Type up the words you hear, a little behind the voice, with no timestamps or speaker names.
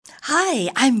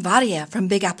Hi, I'm Varia from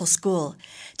Big Apple School.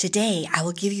 Today I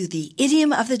will give you the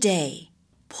idiom of the day.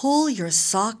 Pull your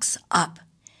socks up.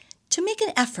 To make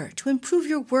an effort to improve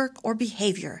your work or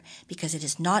behavior because it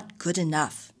is not good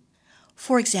enough.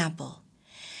 For example,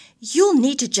 you'll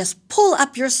need to just pull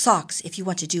up your socks if you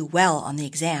want to do well on the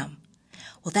exam.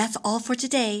 Well, that's all for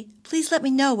today. Please let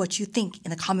me know what you think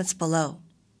in the comments below.